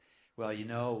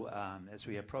Well, as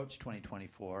we approach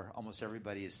 2024, almost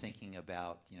everybody is thinking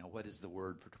about, what is the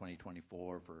word for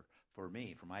 2024 for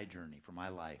me, for my journey, for my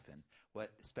life, and what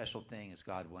special thing is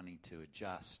God wanting to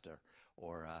adjust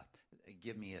or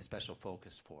give me a special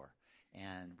focus for.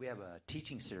 And we have a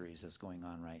teaching series that's going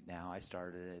on right now. I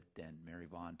started it, and Mary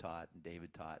Vaughn taught, and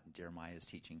David taught, and Jeremiah is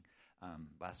teaching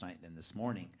last night and this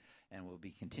morning. And we'll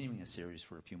be continuing the series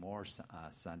for a few more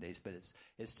Sundays. But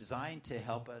it's designed to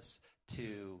help us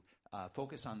to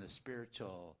focus on the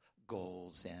spiritual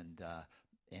goals and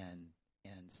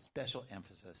special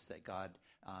emphasis that God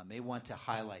may want to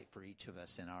highlight for each of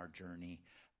us in our journey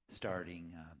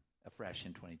starting afresh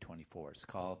in 2024. It's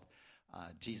called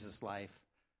Jesus Life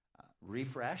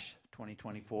Refresh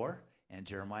 2024, and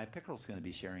Jeremiah Pickrel is going to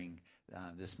be sharing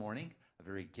this morning, a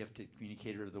very gifted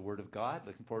communicator of the Word of God.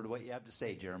 Looking forward to what you have to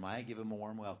say, Jeremiah. Give him a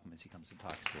warm welcome as he comes and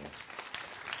talks to us.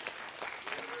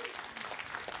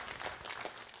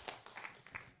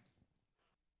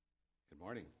 Good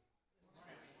morning.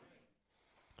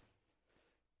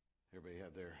 Everybody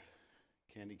have their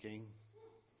candy cane?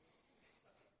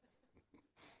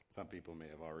 Some people may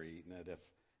have already eaten it.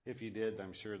 If you did,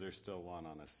 I'm sure there's still one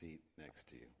on a seat next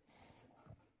to you.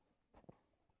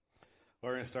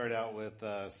 We're going to start out with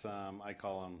some, I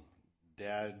call them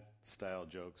dad-style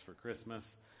jokes for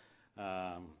Christmas.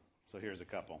 So here's a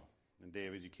couple. And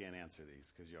David, you can't answer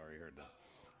these because you already heard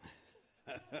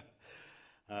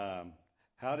them.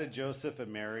 How did Joseph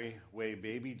and Mary weigh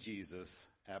baby Jesus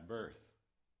at birth?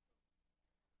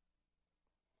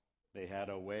 They had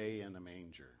a weigh in a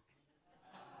manger.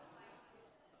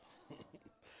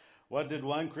 What did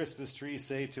one Christmas tree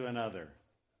say to another?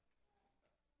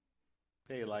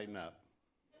 Hey, lighten up.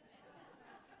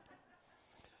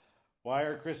 Why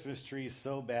are Christmas trees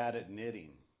so bad at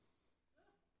knitting?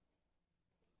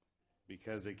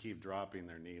 Because they keep dropping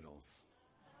their needles.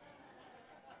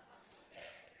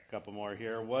 A couple more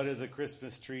here. What is a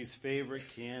Christmas tree's favorite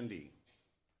candy?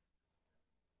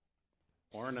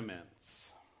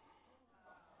 Ornaments.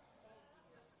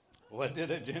 What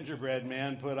did a gingerbread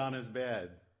man put on his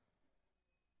bed?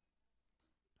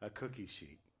 A cookie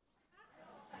sheet.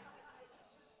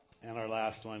 And our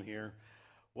last one here.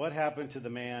 What happened to the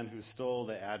man who stole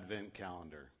the Advent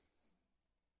calendar?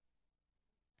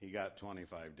 He got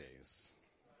 25 days.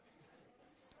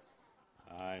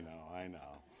 I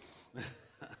know.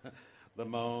 The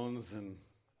moans and,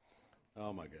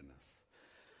 oh my goodness.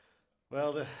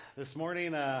 Well, this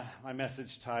morning, my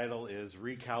message title is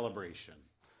Recalibration.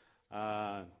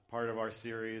 Part of our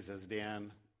series, as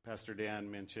Pastor Dan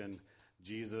mentioned,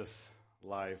 Jesus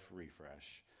Life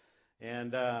Refresh.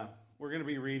 And we're going to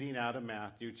be reading out of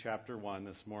Matthew chapter 1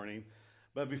 this morning.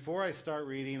 But before I start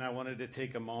reading, I wanted to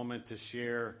take a moment to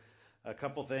share a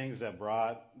couple things that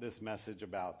brought this message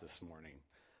about this morning.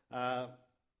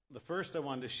 The first I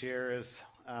wanted to share is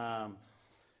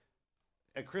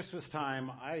at Christmas time,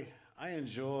 I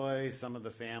enjoy some of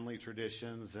the family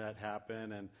traditions that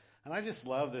happen. And I just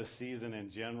love this season in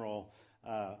general,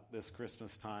 this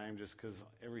Christmas time, just because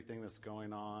everything that's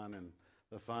going on and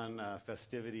the fun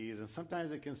festivities, and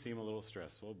sometimes it can seem a little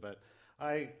stressful, but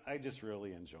I just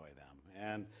really enjoy them.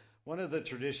 And one of the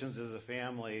traditions as a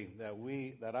family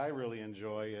that I really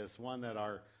enjoy is one that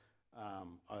our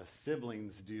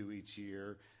siblings do each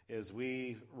year, is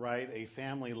we write a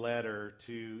family letter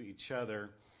to each other,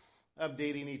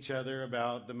 updating each other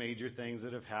about the major things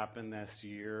that have happened this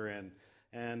year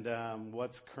and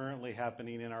what's currently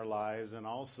happening in our lives, and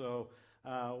also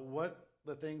what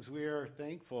the things we are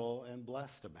thankful and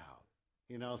blessed about.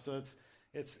 So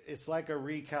it's like a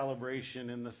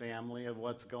recalibration in the family of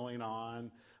what's going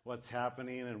on, what's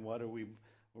happening, and what we're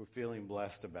feeling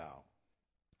blessed about.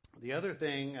 The other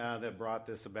thing that brought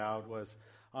this about was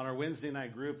on our Wednesday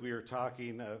night group, we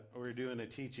were doing a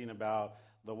teaching about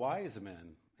the wise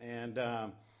men, and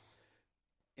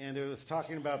it was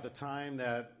talking about the time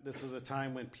that this was a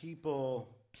time when people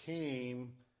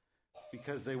came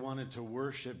because they wanted to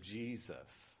worship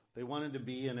Jesus. They wanted to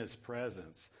be in his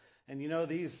presence. And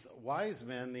these wise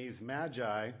men, these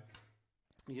magi,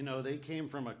 they came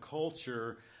from a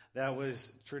culture that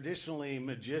was traditionally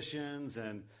magicians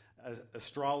and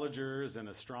astrologers and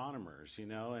astronomers,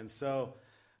 and so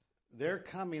they're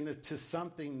coming to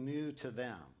something new to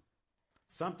them,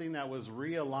 something that was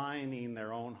realigning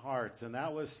their own hearts, and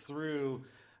that was through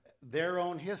their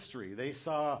own history. They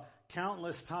saw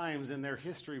countless times in their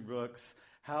history books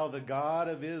how the God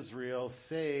of Israel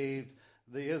saved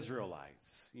the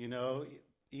Israelites,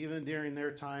 even during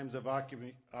their times of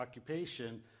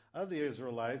occupation of the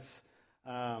Israelites,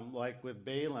 like with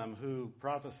Balaam, who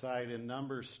prophesied in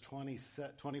Numbers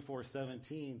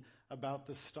 24:17 about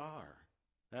the star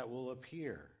that will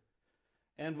appear.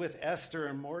 and with Esther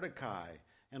and Mordecai,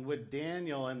 and with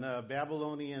Daniel and the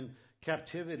Babylonian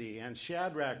captivity, and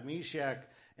Shadrach, Meshach,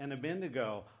 and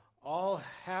Abednego, all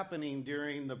happening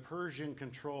during the Persian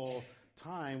control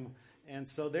time. And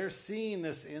so they're seeing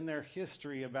this in their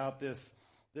history about this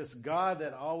God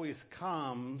that always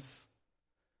comes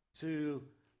to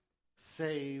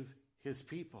save his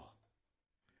people.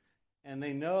 And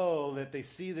they know that they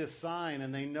see this sign,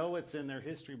 and they know it's in their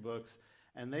history books,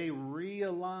 and they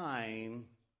realign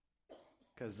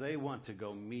because they want to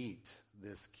go meet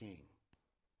this king.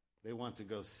 They want to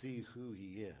go see who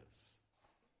he is.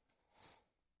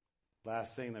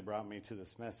 Last thing that brought me to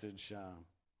this message,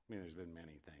 there's been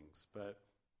many things, but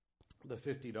the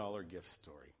 $50 gift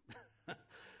story.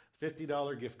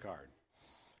 $50 gift card.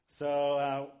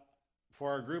 So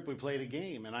for our group, we played a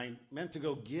game, and I meant to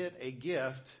go get a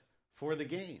gift for the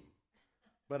game,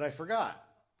 but I forgot.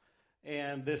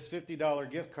 And this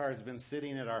 $50 gift card has been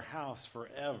sitting at our house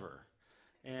forever.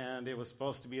 And it was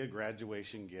supposed to be a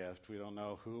graduation gift. We don't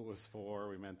know who it was for.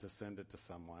 We meant to send it to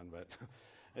someone, but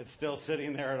it's still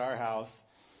sitting there at our house.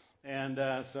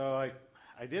 And so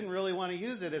I didn't really want to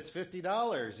use it. It's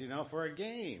 $50, for a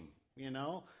game,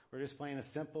 We're just playing a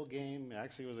simple game.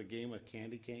 Actually, it was a game with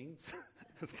candy canes.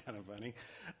 It's kind of funny.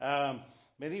 But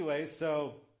anyway,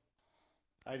 so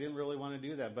I didn't really want to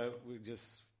do that, but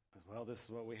this is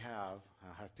what we have.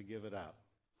 I'll have to give it up.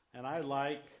 And I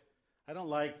don't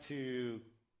like to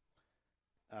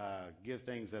give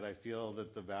things that I feel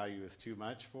that the value is too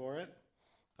much for it.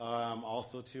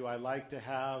 Also, too, I like to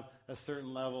have a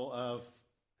certain level of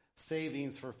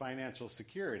savings for financial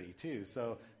security, too.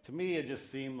 So to me, it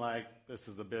just seemed like this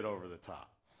is a bit over the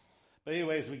top. But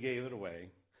anyways, we gave it away.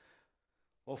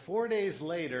 Well, 4 days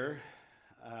later,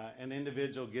 an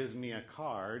individual gives me a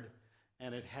card,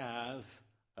 and it has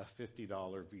a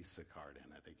 $50 Visa card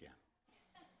in it again.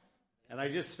 And I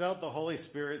just felt the Holy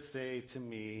Spirit say to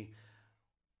me,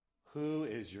 who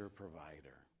is your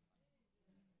provider?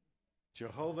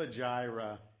 Jehovah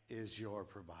Jireh is your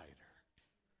provider.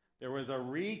 There was a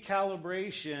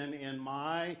recalibration in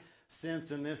my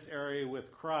sense in this area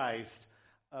with Christ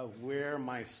of where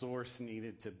my source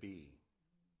needed to be.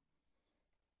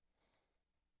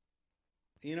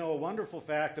 A wonderful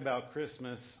fact about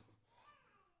Christmas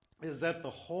is that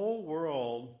the whole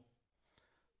world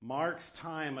marks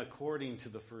time according to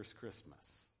the first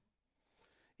Christmas.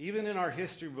 Even in our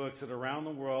history books that around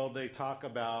the world, they talk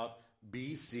about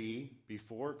BC,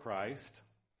 before Christ,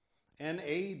 and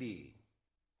AD.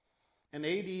 And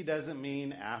AD doesn't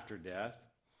mean after death.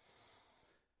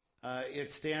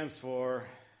 It stands for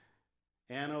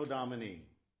Anno Domini,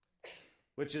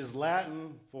 which is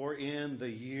Latin for in the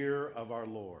year of our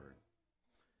Lord.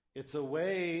 It's a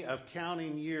way of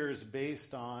counting years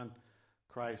based on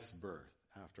Christ's birth,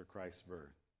 after Christ's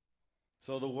birth.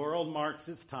 So the world marks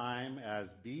its time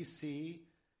as BC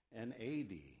and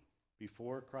AD,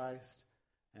 before Christ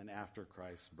and after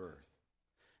Christ's birth.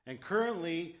 And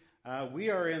currently, we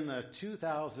are in the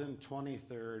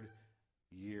 2023rd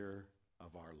year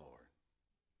of our Lord.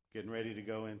 Getting ready to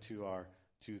go into our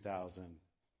 2024th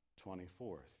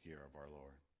year of our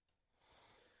Lord.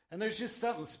 And there's just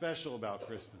something special about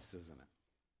Christmas, isn't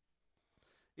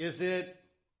it? Is it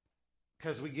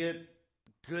because we get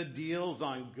good deals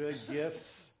on good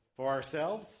gifts for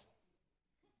ourselves?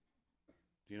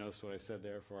 Do you notice what I said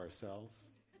there, for ourselves?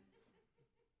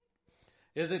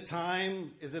 Is it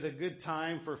a good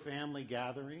time for family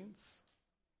gatherings?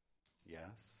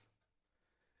 Yes.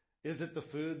 Is it the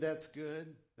food that's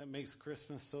good that makes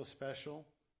Christmas so special?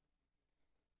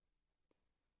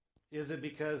 Is it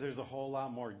because there's a whole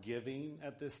lot more giving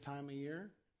at this time of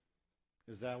year?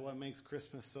 Is that what makes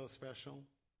Christmas so special?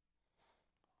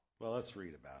 Well, let's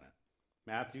read about it.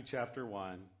 Matthew chapter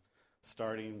 1,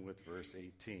 starting with verse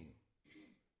 18.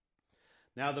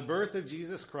 Now the birth of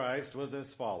Jesus Christ was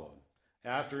as followed.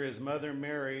 After his mother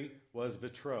Mary was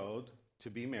betrothed to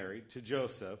be married to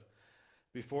Joseph,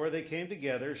 before they came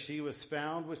together, she was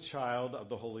found with child of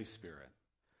the Holy Spirit.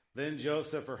 Then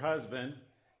Joseph, her husband,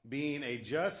 being a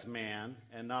just man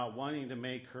and not wanting to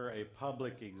make her a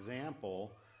public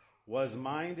example, was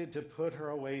minded to put her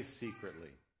away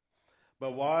secretly.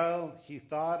 But while he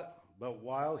thought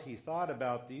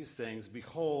about these things,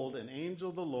 behold, an angel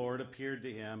of the Lord appeared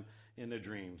to him in a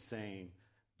dream, saying,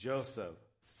 Joseph,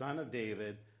 son of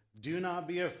David, do not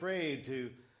be afraid to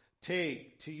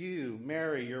take to you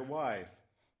Mary, your wife,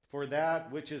 for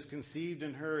that which is conceived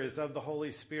in her is of the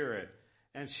Holy Spirit,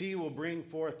 and she will bring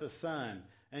forth a son,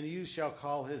 and you shall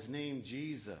call his name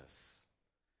Jesus.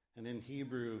 And in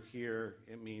Hebrew here,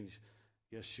 it means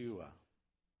Yeshua.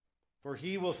 For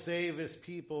he will save his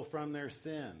people from their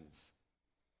sins.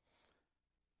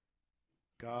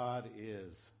 God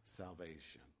is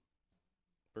salvation.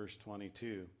 Verse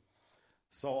 22.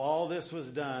 So all this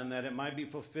was done that it might be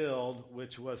fulfilled,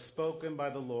 which was spoken by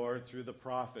the Lord through the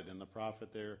prophet. And the prophet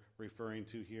they're referring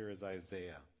to here is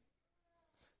Isaiah,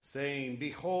 saying,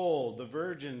 Behold, the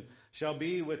virgin shall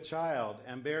be with child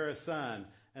and bear a son,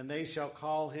 and they shall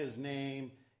call his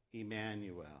name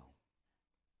Emmanuel,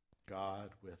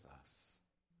 God with us.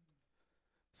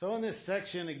 So in this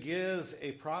section, it gives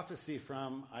a prophecy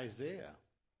from Isaiah.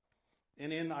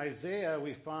 And in Isaiah,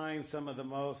 we find some of the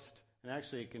most, and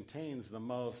actually it contains the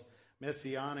most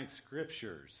messianic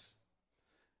scriptures.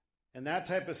 And that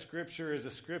type of scripture is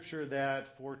a scripture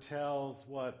that foretells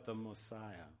what? The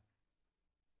Messiah.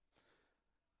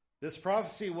 This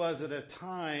prophecy was at a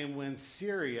time when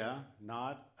Syria,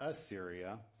 not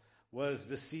Assyria, was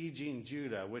besieging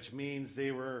Judah, which means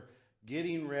they were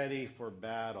getting ready for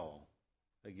battle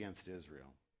against Israel.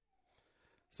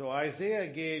 So Isaiah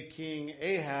gave King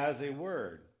Ahaz a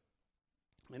word.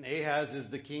 And Ahaz is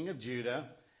the king of Judah.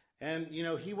 And,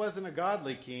 he wasn't a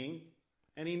godly king,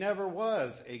 and he never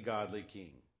was a godly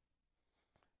king.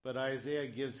 But Isaiah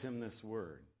gives him this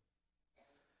word.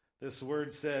 This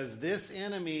word says, this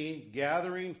enemy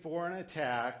gathering for an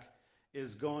attack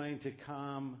is going to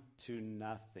come to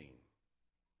nothing.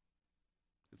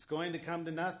 It's going to come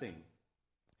to nothing.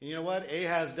 And you know what?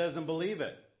 Ahaz doesn't believe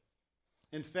it.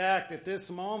 In fact, at this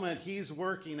moment, he's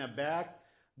working a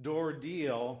backdoor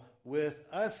deal with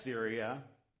Assyria.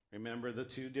 Remember the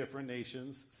two different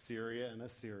nations, Syria and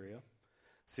Assyria.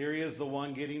 Syria is the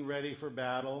one getting ready for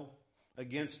battle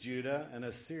against Judah, and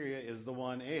Assyria is the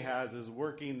one Ahaz is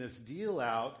working this deal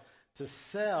out to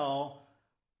sell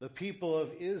the people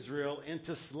of Israel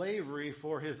into slavery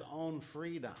for his own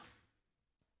freedom.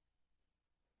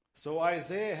 So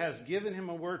Isaiah has given him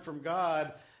a word from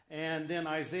God, and then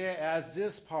Isaiah adds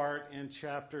this part in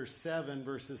chapter 7,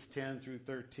 verses 10 through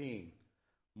 13.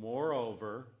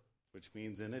 Moreover, which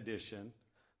means in addition,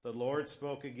 the Lord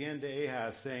spoke again to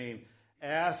Ahaz, saying,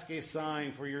 Ask a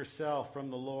sign for yourself from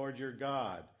the Lord your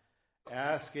God.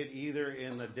 Ask it either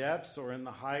in the depths or in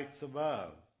the heights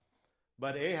above.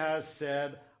 But Ahaz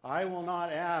said, I will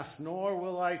not ask, nor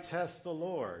will I test the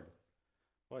Lord.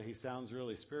 Well, he sounds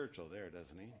really spiritual there,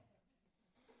 doesn't he?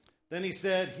 Then he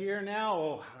said, Hear now,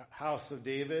 O house of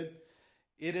David,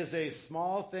 it is a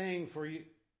small thing for you.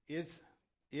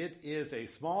 It is a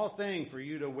small thing for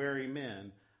you to weary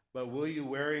men, but will you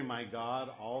weary my God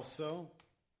also?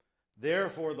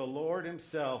 Therefore the Lord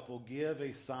himself will give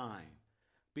a sign.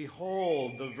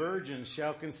 Behold, the virgin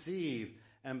shall conceive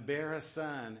and bear a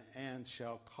son, and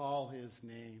shall call his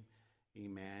name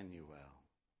Emmanuel.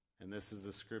 And this is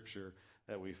the scripture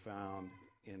that we found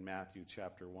in Matthew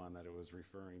chapter 1 that it was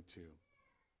referring to.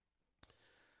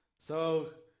 So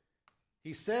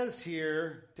he says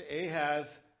here to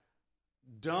Ahaz,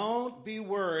 don't be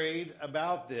worried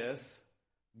about this.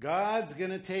 God's going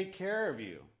to take care of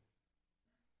you.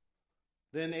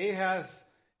 Then Ahaz,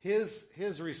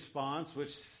 his response,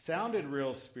 which sounded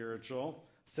real spiritual,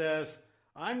 says,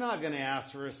 I'm not going to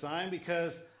ask for a sign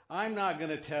because I'm not going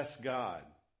to test God.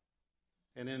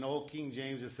 And in Old King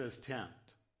James it says tempt.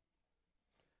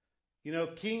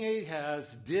 King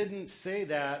Ahaz didn't say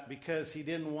that because he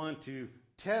didn't want to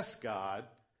test God.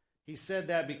 He said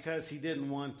that because he didn't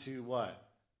want to what?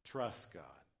 Trust God.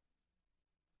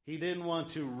 He didn't want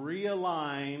to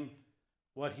realign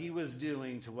what he was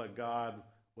doing to what God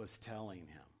was telling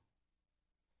him.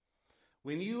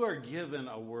 When you are given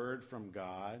a word from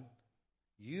God,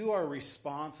 you are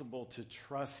responsible to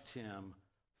trust him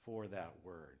for that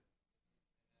word.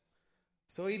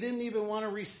 So he didn't even want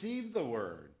to receive the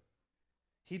word.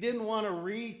 He didn't want to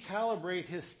recalibrate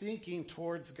his thinking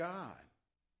towards God.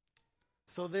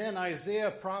 So then Isaiah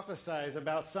prophesies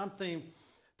about something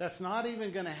that's not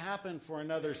even going to happen for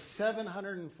another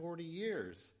 740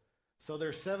 years. So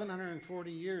there's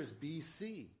 740 years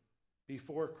BC,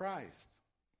 before Christ.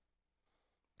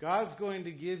 God's going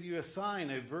to give you a sign.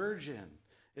 A virgin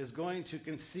is going to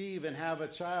conceive and have a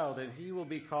child, and he will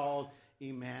be called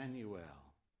Emmanuel,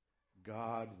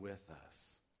 God with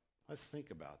us. Let's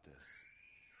think about this.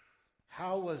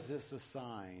 How was this a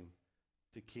sign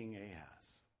to King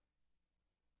Ahaz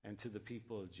and to the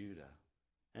people of Judah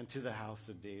and to the house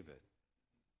of David?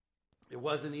 It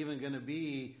wasn't even going to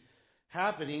be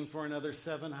happening for another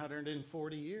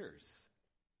 740 years.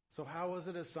 So how was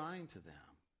it a sign to them?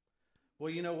 Well,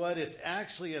 you know what? It's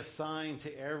actually a sign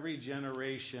to every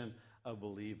generation of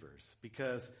believers,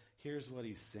 because here's what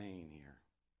he's saying here.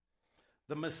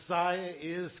 The Messiah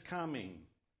is coming,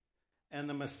 and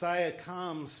the Messiah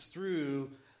comes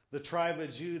through the tribe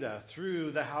of Judah,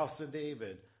 through the house of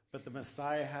David, but the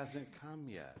Messiah hasn't come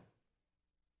yet.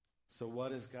 So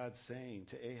what is God saying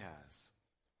to Ahaz?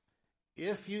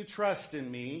 If you trust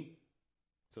in me,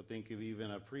 so think of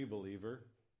even a pre-believer,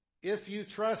 if you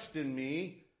trust in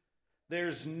me,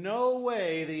 there's no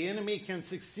way the enemy can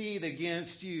succeed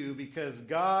against you because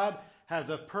God has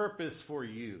a purpose for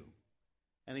you,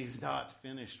 and he's not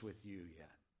finished with you yet.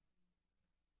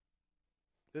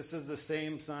 This is the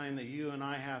same sign that you and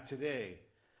I have today.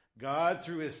 God,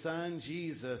 through his son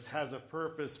Jesus, has a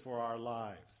purpose for our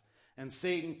lives, and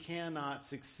Satan cannot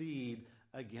succeed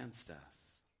against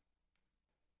us.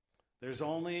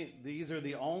 These are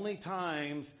the only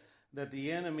times that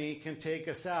the enemy can take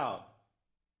us out.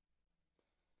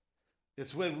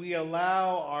 It's when we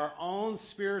allow our own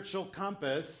spiritual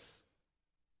compass,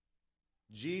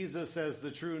 Jesus as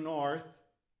the true north,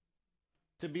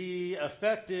 to be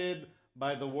affected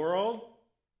by the world,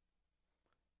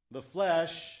 the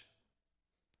flesh,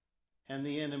 and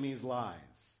the enemy's lies.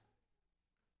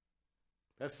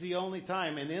 That's the only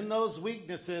time. And in those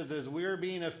weaknesses, as we're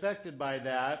being affected by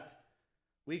that,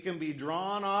 we can be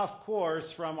drawn off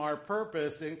course from our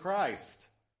purpose in Christ.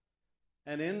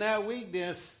 And in that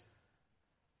weakness,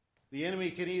 the enemy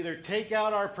can either take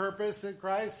out our purpose in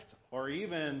Christ or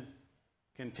even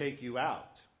can take you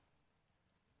out.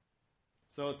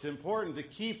 So it's important to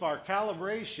keep our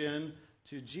calibration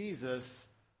to Jesus,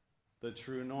 the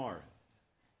true north.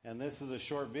 And this is a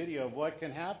short video of what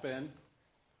can happen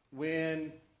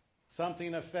when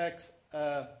something affects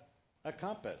a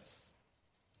compass.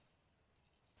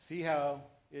 See how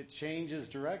it changes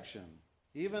direction.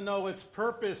 Even though its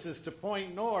purpose is to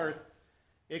point north,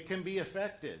 it can be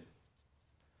affected.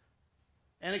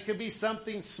 And it could be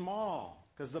something small.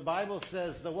 Because the Bible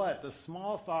says the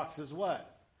small foxes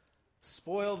what?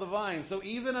 Spoil the vine. So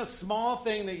even a small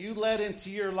thing that you let into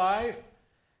your life,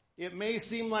 it may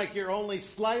seem like you're only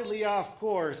slightly off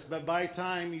course, but by the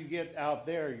time you get out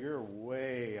there, you're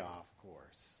way off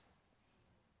course.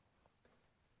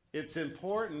 It's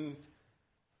important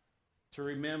to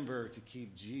remember to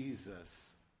keep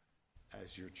Jesus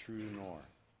as your true north.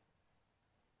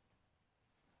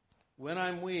 When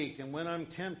I'm weak and when I'm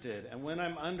tempted and when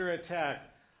I'm under attack,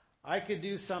 I could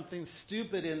do something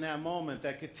stupid in that moment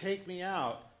that could take me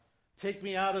out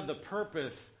of the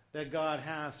purpose that God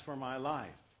has for my life.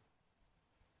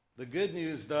 The good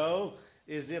news, though,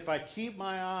 is if I keep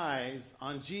my eyes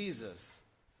on Jesus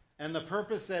and the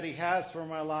purpose that he has for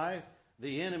my life,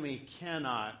 the enemy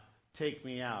cannot take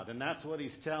me out. And that's what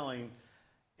he's telling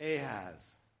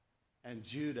Ahaz and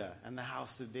Judah and the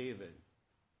house of David.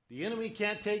 The enemy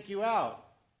can't take you out.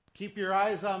 Keep your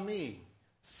eyes on me.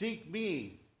 Seek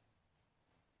me.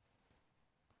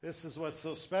 This is what's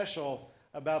so special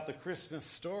about the Christmas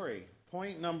story.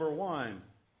 Point number one,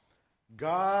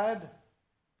 God,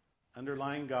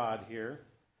 underline God here,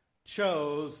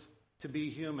 chose to be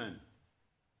human.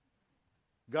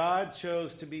 God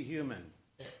chose to be human.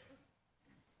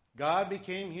 God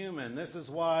became human. This is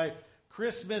why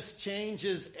Christmas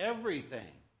changes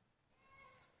everything.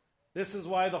 This is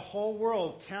why the whole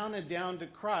world counted down to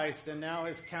Christ and now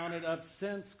has counted up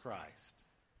since Christ.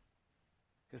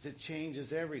 Because it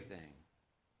changes everything.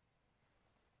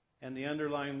 And the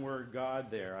underlying word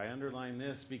God there, I underline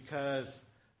this because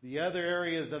the other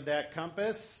areas of that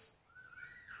compass,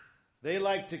 they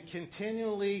like to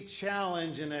continually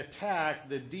challenge and attack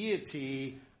the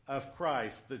deity of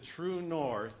Christ, the true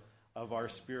north of our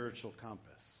spiritual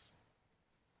compass.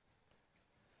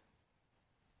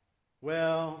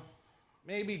 Well,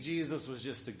 maybe Jesus was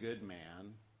just a good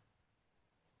man.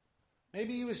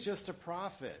 Maybe he was just a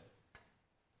prophet.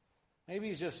 Maybe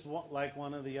he's just like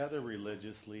one of the other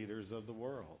religious leaders of the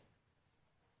world,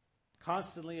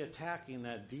 constantly attacking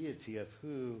that deity of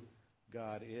who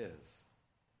God is.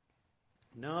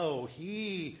 No,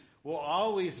 he will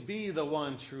always be the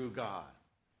one true God,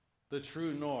 the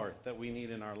true north that we need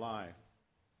in our life.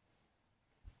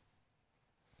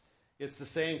 It's the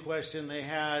same question they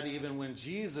had even when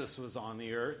Jesus was on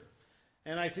the earth.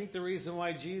 And I think the reason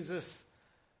why Jesus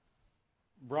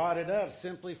brought it up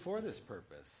simply for this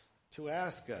purpose, to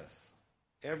ask us,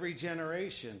 every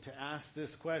generation, to ask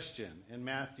this question. In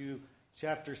Matthew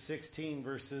chapter 16,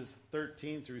 verses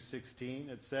 13 through 16,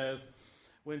 it says,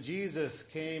 when Jesus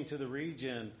came to the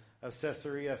region of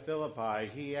Caesarea Philippi,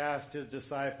 he asked his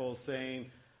disciples, saying,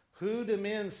 who do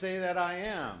men say that I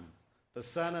am, the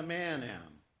Son of Man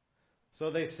am? So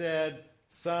they said,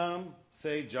 some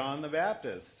say John the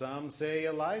Baptist, some say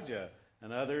Elijah,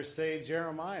 and others say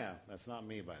Jeremiah. That's not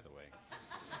me, by the way.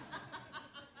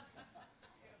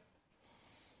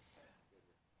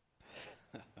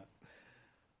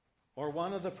 Or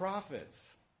one of the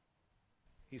prophets.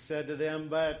 He said to them,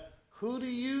 but who do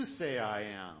you say I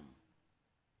am?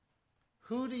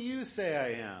 "Who do you say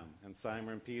I am?" And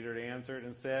Simon Peter answered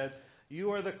and said,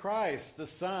 "You are the Christ, the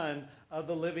Son of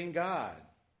the living God."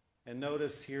 And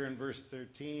notice here in verse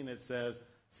 13 it says,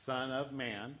 "Son of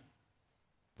man."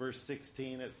 Verse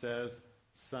 16 it says,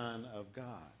 "Son of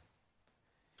God."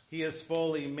 He is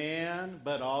fully man,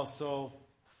 but also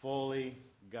fully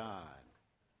God.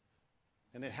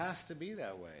 And it has to be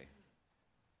that way.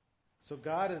 So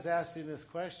God is asking this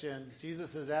question,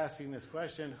 Jesus is asking this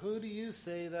question, "Who do you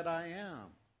say that I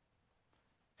am?"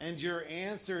 And your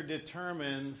answer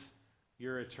determines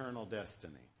your eternal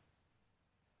destiny.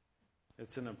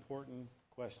 It's an important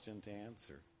question to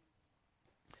answer.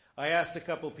 I asked a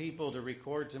couple people to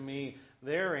record to me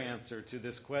their answer to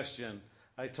this question.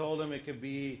 I told them it could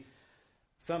be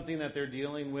something that they're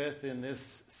dealing with in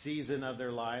this season of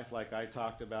their life, like I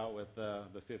talked about with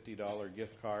the $50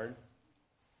 gift card.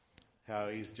 How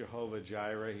he's Jehovah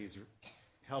Jireh. He's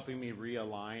helping me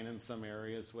realign in some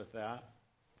areas with that.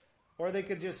 Or they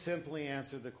could just simply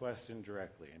answer the question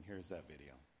directly. And here's that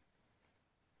video.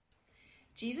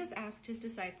 Jesus asked his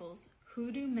disciples,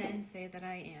 "Who do men say that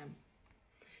I am?"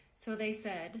 So they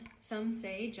said, "Some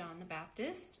say John the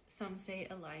Baptist, some say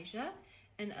Elijah,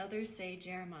 and others say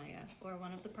Jeremiah or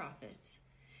one of the prophets."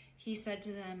 He said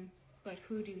to them, "But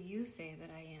who do you say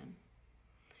that I am?"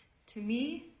 To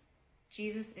me,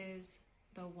 Jesus is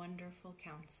the wonderful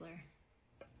counselor.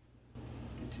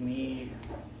 To me,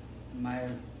 my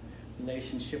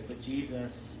relationship with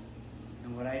Jesus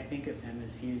and what I think of him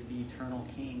is he is the eternal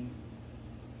King.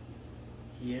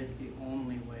 He is the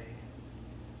only way,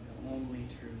 the only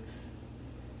truth,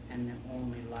 and the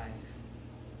only life.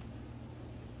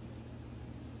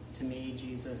 To me,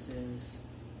 Jesus is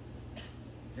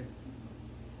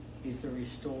he's the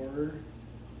restorer,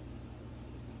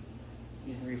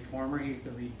 he's the reformer, he's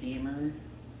the redeemer,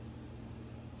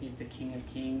 he's the King of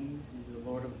kings, he's the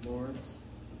Lord of lords,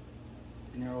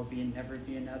 and there will never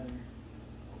be another,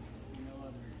 no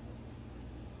other.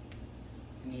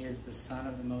 And he is the Son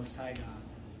of the Most High God.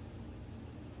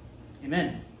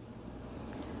 Amen.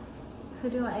 Who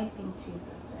do I think Jesus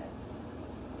is?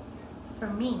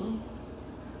 For me,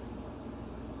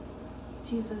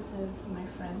 Jesus is my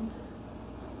friend.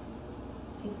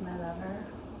 He's my lover.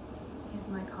 He's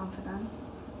my confidant.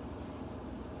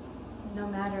 No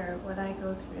matter what I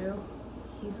go through,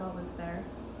 he's always there.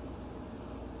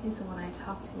 He's the one I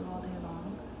talk to all day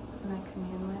long and I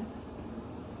commune with.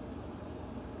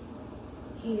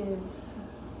 He is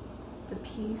the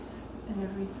peace in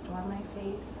every storm I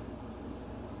face.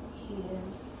 He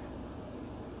is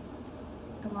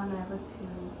the one I look to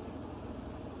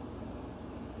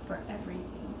for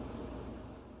everything.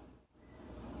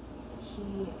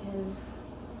 He is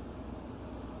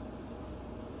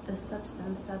the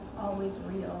substance that's always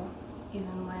real,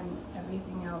 even when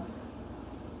everything else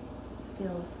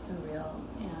feels surreal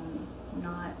and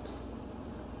not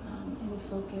in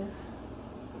focus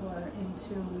or in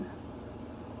tune.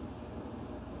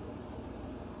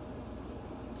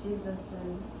 Jesus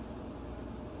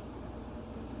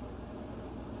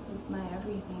is my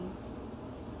everything.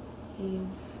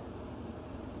 He's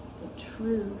the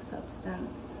true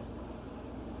substance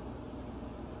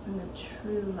and the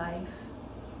true life.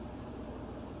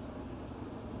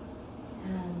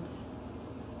 And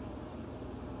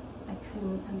I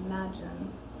couldn't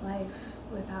imagine life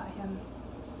without him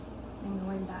and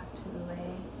going back to the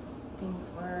way things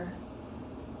were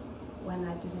when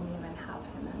I didn't even have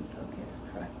him in focus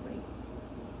correctly.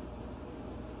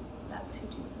 That's who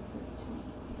Jesus is to me.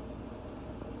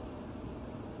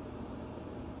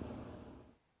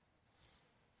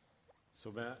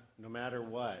 So no matter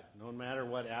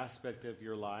what aspect of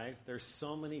your life, there's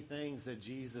so many things that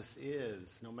Jesus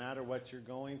is. No matter what you're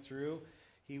going through,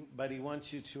 but he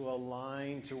wants you to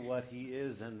align to what he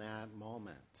is in that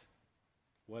moment.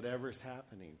 Whatever's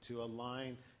happening, to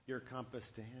align your compass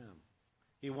to him.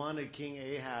 He wanted King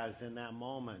Ahaz in that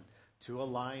moment to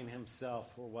align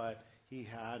himself for what he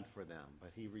had for them,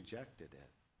 but he rejected it.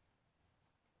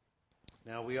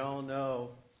 Now we all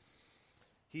know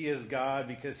he is God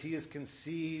because he is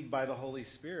conceived by the Holy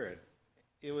Spirit.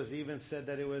 It was even said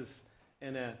that it was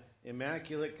an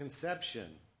immaculate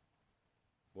conception.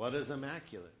 What does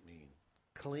immaculate mean?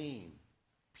 Clean,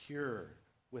 pure,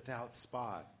 without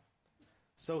spot.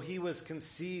 So he was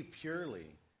conceived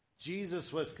purely.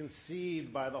 Jesus was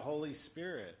conceived by the Holy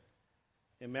Spirit.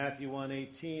 In Matthew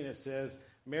 1:18 it says,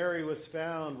 Mary was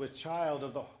found with child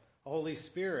of the Holy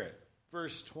Spirit.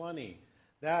 Verse 20,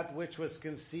 that which was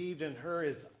conceived in her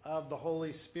is of the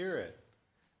Holy Spirit.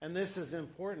 And this is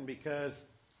important because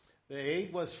the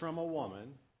egg was from a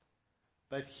woman,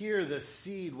 but here the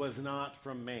seed was not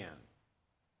from man.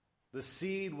 The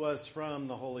seed was from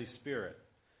the Holy Spirit.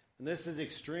 And this is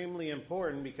extremely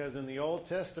important because in the Old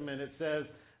Testament it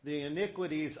says the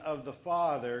iniquities of the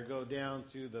father go down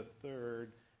through the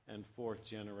third and fourth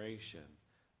generation.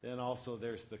 Then also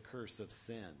there's the curse of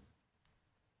sin.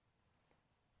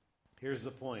 Here's the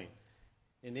point.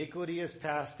 Iniquity is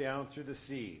passed down through the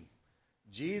seed.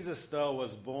 Jesus, though,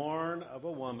 was born of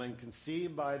a woman,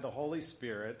 conceived by the Holy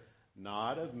Spirit,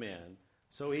 not of men,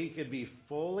 so he could be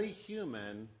fully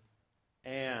human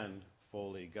and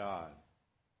fully God.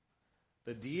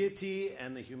 The deity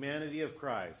and the humanity of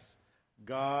Christ,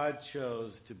 God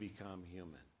chose to become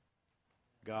human.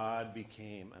 God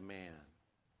became a man.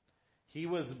 He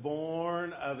was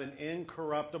born of an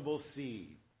incorruptible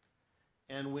seed.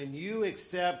 And when you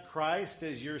accept Christ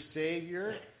as your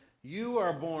Savior, you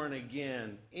are born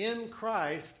again in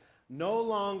Christ, no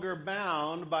longer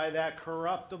bound by that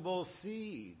corruptible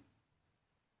seed.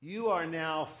 You are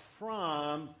now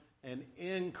from an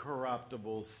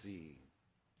incorruptible seed.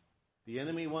 The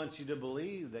enemy wants you to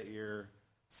believe that you're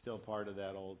still part of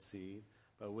that old seed.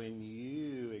 But when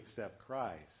you accept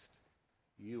Christ,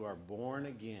 you are born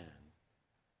again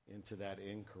into that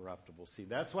incorruptible seed.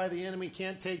 That's why the enemy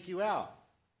can't take you out.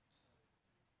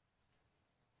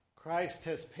 Christ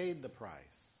has paid the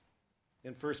price.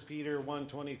 In 1 Peter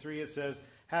 1:23 it says,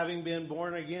 having been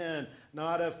born again,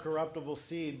 not of corruptible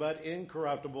seed, but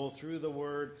incorruptible through the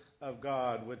word of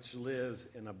God, which lives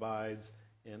and abides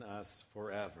in us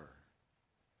forever.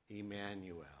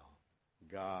 Emmanuel,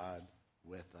 God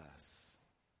with us.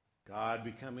 God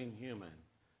becoming human.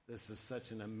 This is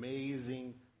such an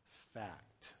amazing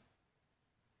fact.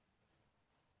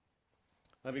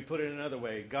 Let me put it another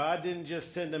way. God didn't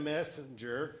just send a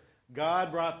messenger.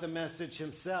 God brought the message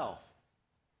himself.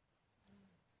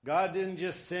 God didn't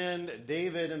just send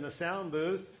David in the sound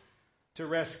booth to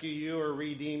rescue you or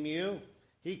redeem you.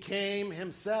 He came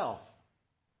himself.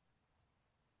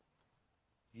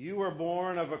 You were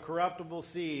born of a corruptible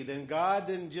seed, and God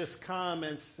didn't just come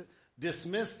and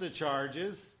dismiss the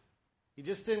charges. He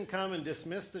just didn't come and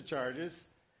dismiss the charges.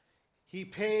 He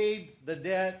paid the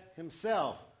debt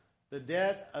himself. The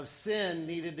debt of sin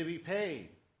needed to be paid.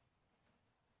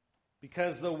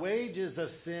 Because the wages of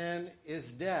sin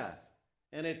is death.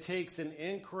 And it takes an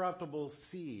incorruptible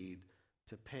seed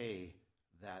to pay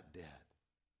that debt.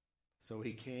 So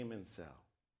he came himself.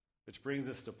 Which brings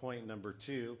us to point number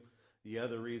 2. The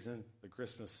other reason the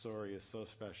Christmas story is so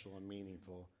special and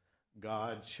meaningful.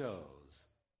 God chose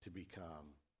to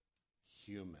become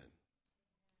human.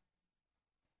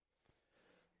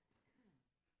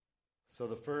 So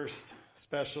the first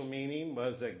special meaning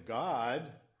was that God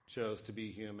chose to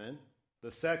be human. The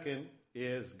second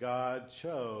is God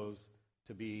chose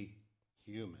to be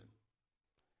human.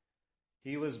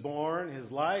 He was born,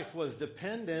 his life was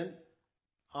dependent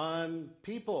on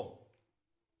people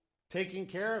taking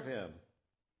care of him.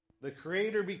 The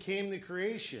Creator became the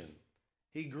creation.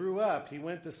 He grew up, he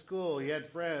went to school, he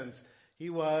had friends. He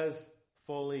was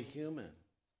fully human.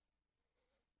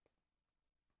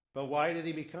 But why did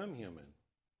he become human?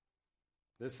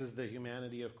 This is the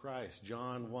humanity of Christ.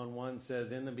 John 1:1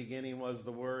 says, in the beginning was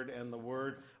the Word, and the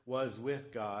Word was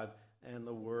with God, and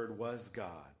the Word was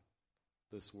God.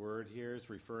 This word here is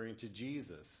referring to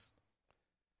Jesus.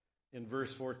 In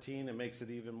verse 14, it makes it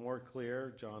even more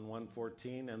clear. John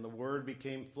 1:14, and the Word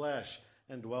became flesh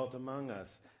and dwelt among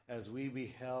us, as we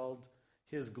beheld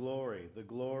his glory, the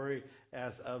glory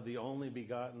as of the only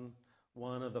begotten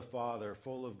one of the Father,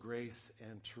 full of grace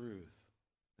and truth.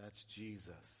 That's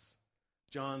Jesus.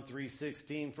 John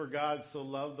 3:16, for God so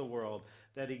loved the world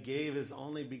that he gave his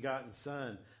only begotten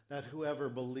Son, that whoever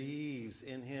believes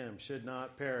in him should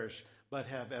not perish, but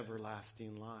have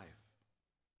everlasting life.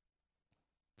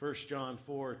 1 John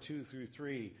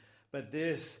 4:2-3, but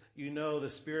this you know, the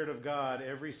Spirit of God,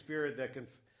 every spirit that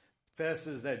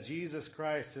confesses that Jesus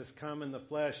Christ has come in the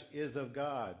flesh is of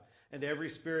God. And every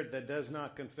spirit that does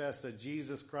not confess that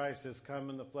Jesus Christ has come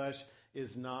in the flesh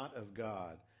is not of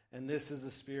God. And this is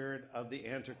the spirit of the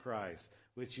Antichrist,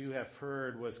 which you have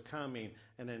heard was coming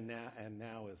and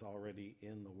now is already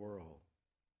in the world.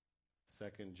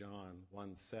 2 John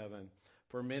 1:7.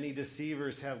 For many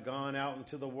deceivers have gone out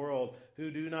into the world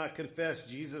who do not confess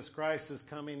Jesus Christ is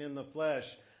coming in the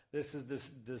flesh. This is the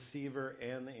deceiver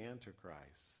and the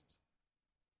Antichrist.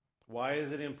 Why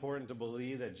is it important to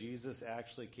believe that Jesus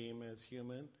actually came as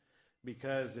human?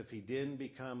 Because if he didn't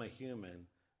become a human,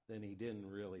 then he didn't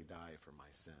really die for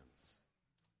my sins.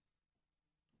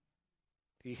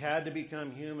 He had to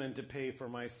become human to pay for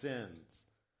my sins.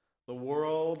 The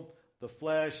world, the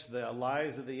flesh, the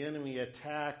lies of the enemy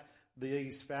attack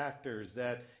these factors,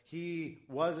 that he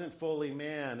wasn't fully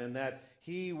man and that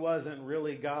he wasn't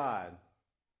really God.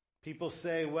 People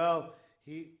say, well,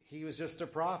 he was just a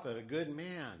prophet, a good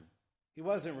man. He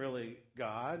wasn't really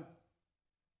God.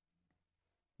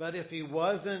 But if he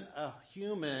wasn't a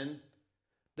human,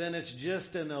 then it's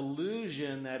just an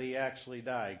illusion that he actually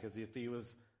died. Because if he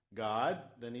was God,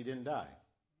 then he didn't die.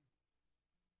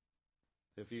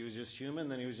 If he was just human,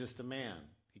 then he was just a man.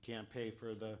 He can't pay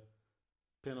for the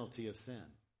penalty of sin.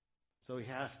 So he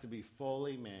has to be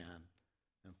fully man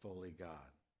and fully God.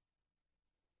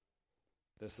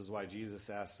 This is why Jesus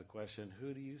asked the question,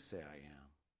 who do you say I am?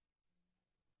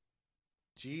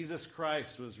 Jesus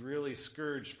Christ was really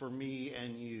scourged for me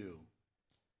and you.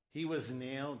 He was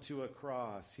nailed to a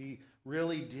cross. He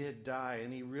really did die,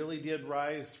 and he really did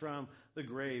rise from the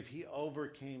grave. He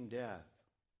overcame death.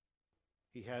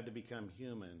 He had to become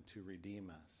human to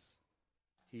redeem us.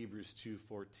 Hebrews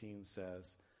 2:14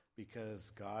 says,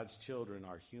 because God's children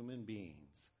are human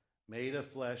beings, made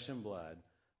of flesh and blood,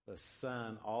 the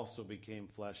Son also became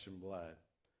flesh and blood.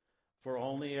 For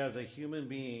only as a human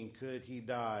being could he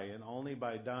die, and only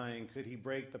by dying could he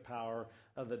break the power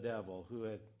of the devil, who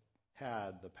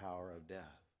had the power of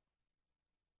death.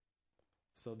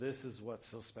 So this is what's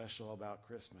so special about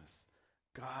Christmas.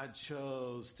 God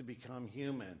chose to become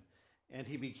human, and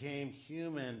he became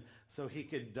human so he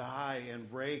could die and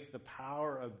break the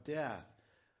power of death,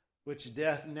 which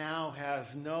death now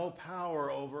has no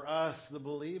power over us, the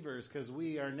believers, because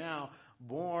we are now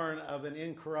born of an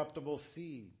incorruptible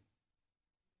seed.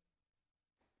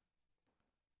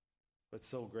 What's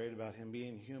so great about him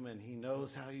being human, he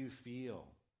knows how you feel.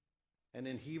 And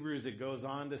in Hebrews, it goes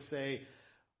on to say,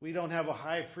 we don't have a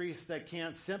high priest that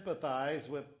can't sympathize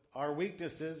with our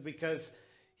weaknesses, because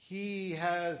he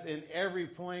has in every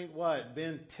point,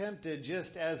 been tempted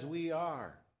just as we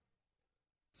are.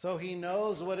 So he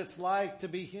knows what it's like to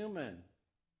be human.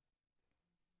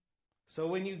 So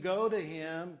when you go to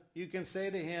him, you can say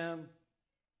to him,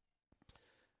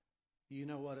 you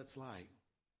know what it's like.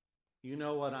 You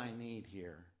know what I need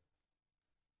here.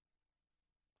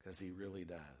 Because he really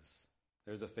does.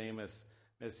 There's a famous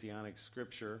messianic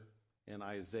scripture in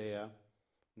Isaiah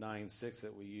 9:6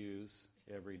 that we use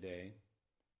every day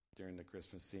during the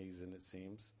Christmas season, it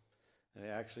seems. And it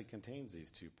actually contains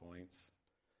these 2 points.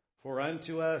 For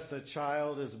unto us a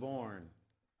child is born,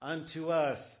 unto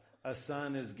us a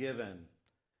son is given,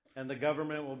 and the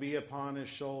government will be upon his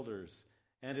shoulders,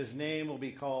 and his name will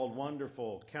be called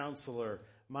Wonderful, Counselor,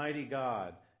 Mighty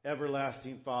God,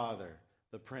 Everlasting Father,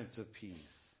 the Prince of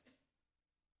Peace.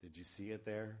 Did you see it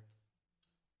there?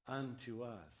 Unto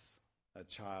us a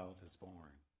child is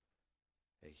born,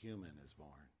 a human is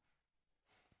born.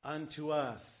 Unto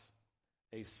us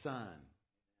a son,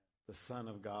 the Son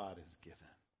of God, is given.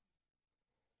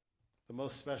 The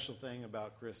most special thing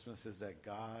about Christmas is that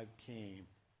God came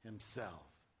himself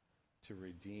to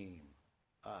redeem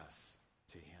us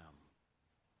to him.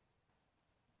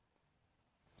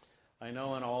 I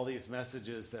know in all these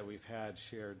messages that we've had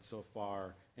shared so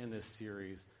far in this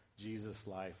series, Jesus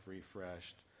Life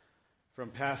Refreshed,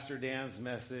 from Pastor Dan's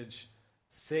message,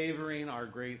 Savoring Our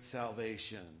Great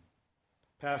Salvation.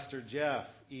 Pastor Jeff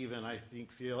even, I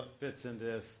think, fits into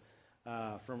this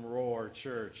from Roar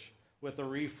Church, with a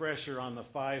refresher on the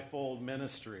fivefold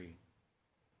ministry.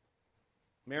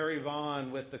 Mary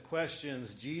Vaughn with the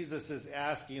questions Jesus is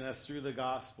asking us through the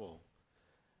gospel.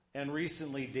 And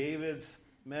recently, David's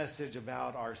message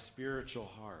about our spiritual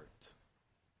heart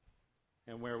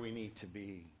and where we need to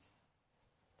be.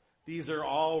 These are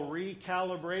all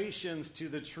recalibrations to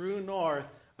the true north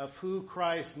of who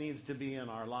Christ needs to be in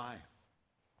our life.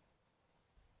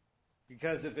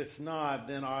 Because if it's not,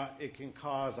 then it can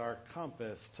cause our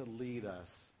compass to lead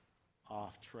us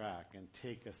off track and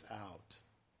take us out,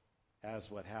 as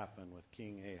what happened with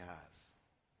King Ahaz.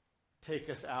 Take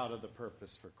us out of the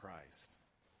purpose for Christ.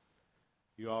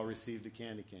 You all received a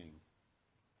candy cane.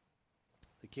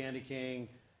 The candy cane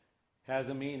has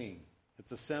a meaning.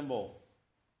 It's a symbol.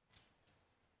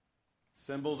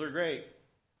 Symbols are great.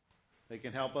 They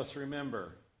can help us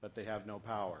remember, but they have no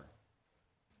power.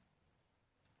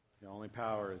 The only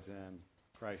power is in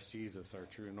Christ Jesus, our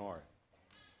true north.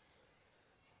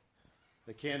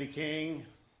 The candy cane,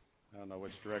 I don't know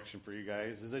which direction for you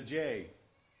guys, is a J.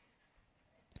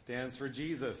 Stands for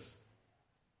Jesus.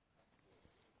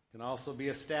 Can also be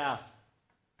a staff.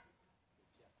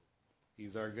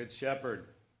 He's our good shepherd.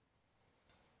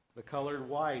 The colored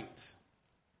white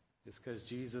is because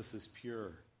Jesus is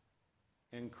pure,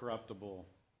 incorruptible.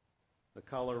 The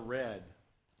color red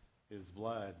is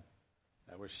blood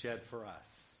that was shed for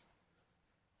us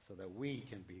so that we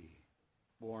can be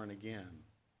born again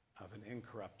of an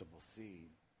incorruptible seed.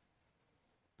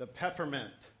 The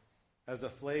peppermint as a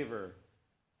flavor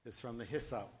is from the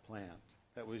hyssop plant.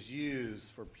 that was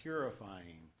used for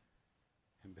purifying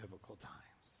in biblical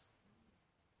times.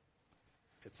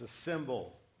 It's a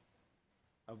symbol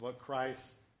of what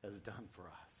Christ has done for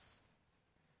us.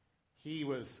 He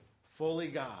was fully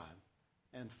God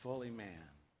and fully man.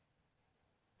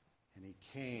 And he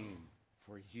came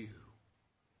for you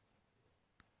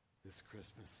this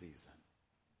Christmas season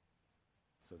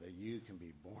so that you can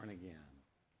be born again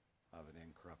of an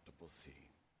incorruptible seed.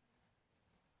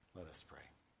 Let us pray.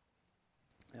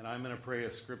 And I'm going to pray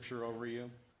a scripture over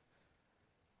you.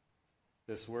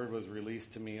 This word was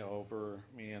released to me over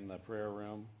me in the prayer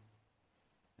room.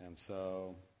 And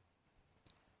so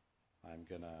I'm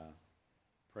going to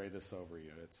pray this over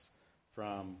you. It's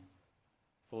from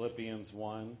Philippians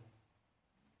 1,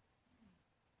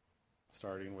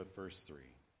 starting with verse 3.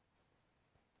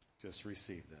 Just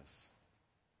receive this.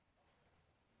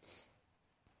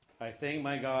 I thank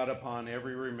my God upon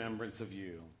every remembrance of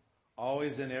you,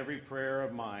 always in every prayer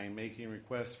of mine, making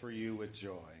requests for you with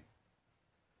joy,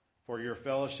 for your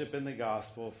fellowship in the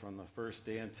gospel from the first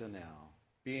day until now,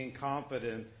 being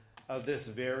confident of this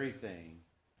very thing,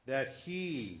 that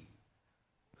he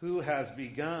who has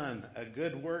begun a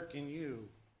good work in you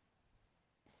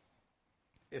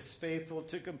is faithful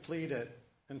to complete it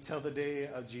until the day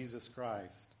of Jesus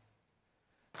Christ.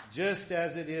 Just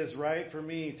as it is right for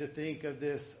me to think of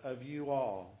this of you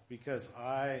all, because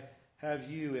I have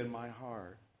you in my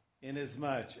heart,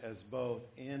 inasmuch as both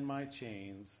in my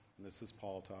chains, and this is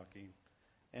Paul talking,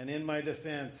 and in my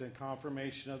defense and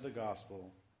confirmation of the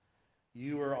gospel,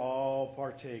 you are all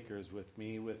partakers with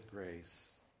me with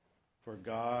grace. For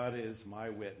God is my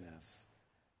witness,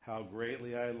 how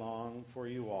greatly I long for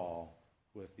you all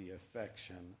with the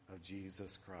affection of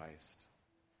Jesus Christ.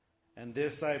 And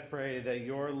this I pray, that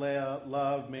your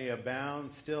love may abound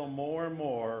still more and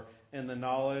more in the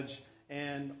knowledge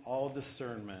and all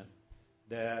discernment,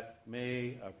 that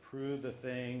may approve the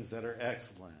things that are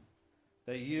excellent,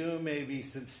 that you may be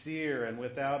sincere and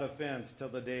without offense till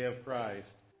the day of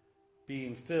Christ,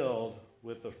 being filled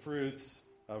with the fruits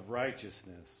of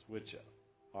righteousness, which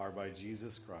are by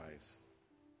Jesus Christ,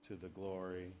 to the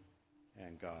glory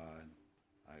and God,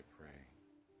 I pray.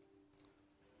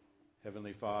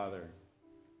 Heavenly Father,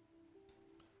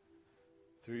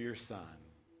 through your Son,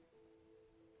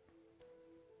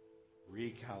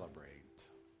 recalibrate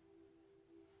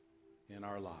in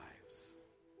our lives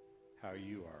how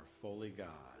you are fully God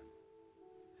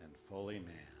and fully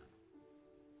man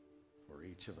for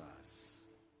each of us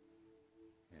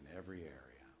in every area.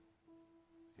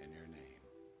 In your name,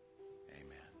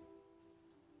 amen.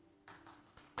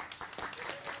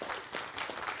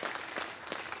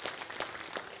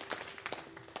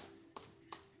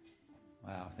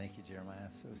 Wow, thank you, Jeremiah.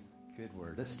 So good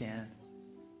word. Let's stand.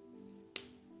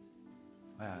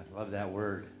 Wow, I love that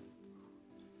word.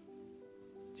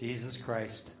 Jesus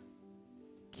Christ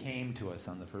came to us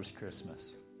on the first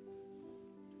Christmas.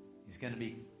 He's going to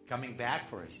be coming back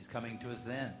for us. He's coming to us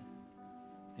then.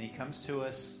 And he comes to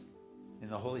us in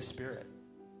the Holy Spirit.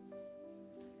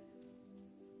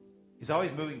 He's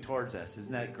always moving towards us.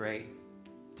 Isn't that great?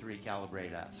 To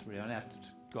recalibrate us. We don't have to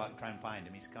go out and try and find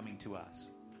him. He's coming to us.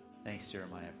 Thanks,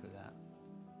 Jeremiah, for that.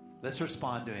 Let's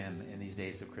respond to him in these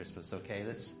days of Christmas, okay?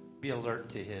 Let's be alert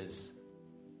to his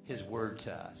word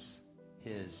to us,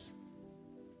 his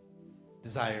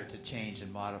desire to change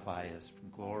and modify us from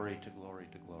glory to glory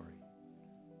to glory.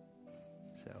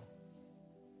 So,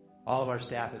 all of our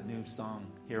staff at New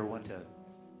Song here want to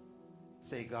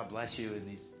say God bless you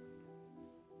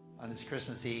on this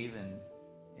Christmas Eve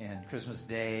and Christmas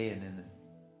Day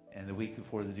and the week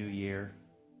before the new year.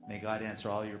 May God answer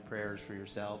all your prayers for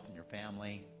yourself and your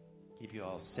family, keep you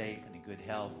all safe and in good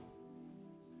health.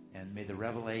 And may the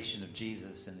revelation of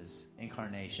Jesus and his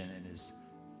incarnation and his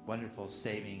wonderful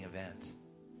saving event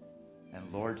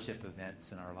and lordship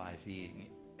events in our life be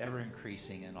ever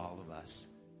increasing in all of us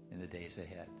in the days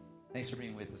ahead. Thanks for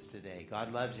being with us today.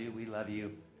 God loves you. We love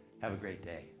you. Have a great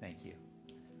day. Thank you.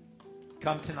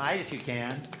 Come tonight if you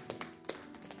can.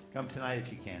 Come tonight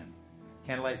if you can.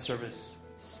 Candlelight service,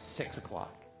 6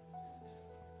 o'clock.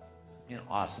 An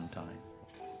awesome time.